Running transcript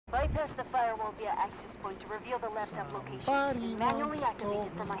Test the firewall via access point to reveal the laptop location. Manually activate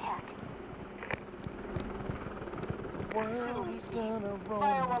it for my hack. Too easy.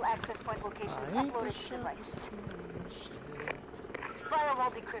 Firewall access point locations uploaded to devices.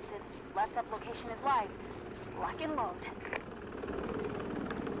 Firewall decrypted. Laptop location is live. Lock and load.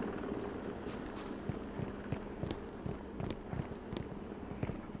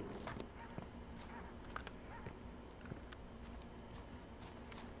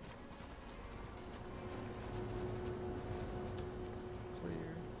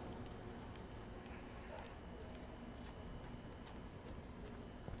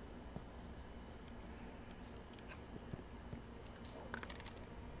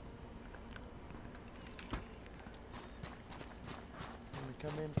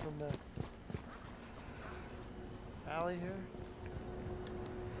 Come in from the alley here.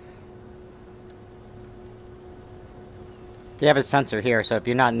 They have a sensor here, so if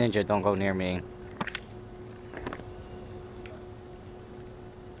you're not ninja, don't go near me.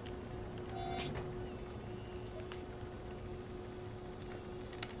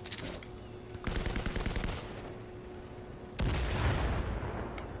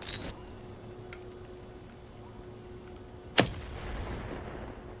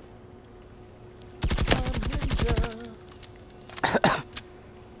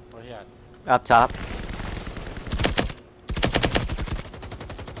 Where he at? Up top.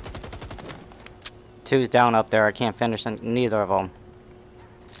 Two's down up there. I can't finish neither of them.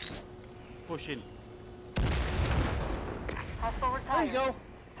 Push in. Hostile retired. There you go.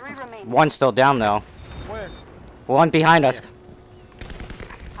 3 remain. One's still down though. Where? One behind us.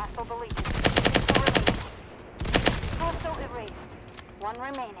 Hostile deleted. 2 remaining. Hostile erased. 1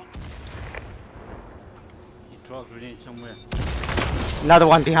 remaining. He threw a grenade somewhere. Another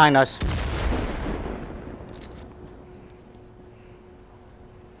one behind us.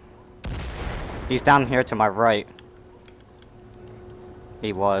 He's down here to my right.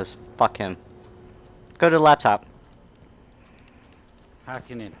 He was. Fuck him. Go to the laptop.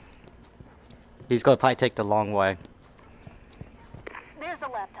 Hacking in. He's gonna probably take the long way. There's the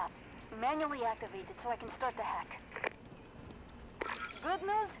laptop. Manually activated so I can start the hack. Good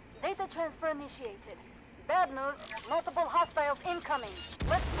news, data transfer initiated. Bad news, multiple hostiles incoming.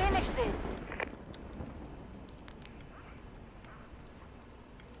 Let's finish this.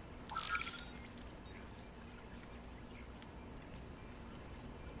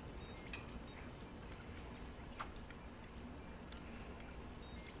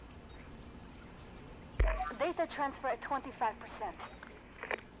 Data transfer at 25%.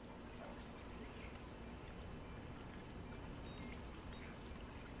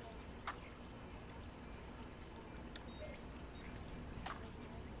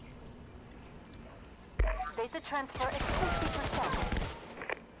 Data transfer at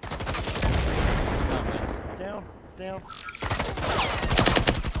 50%. Down. It's down.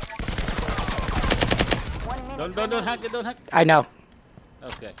 1 minute. Don't hack it, don't hack. I know.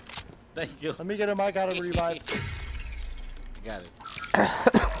 Okay. Thank you. Let me get him. I got him revived. Got it.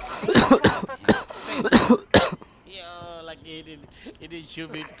 Yo, like he didn't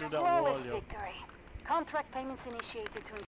shoot me through the wall, Flawless yo. victory. Contract payments initiated to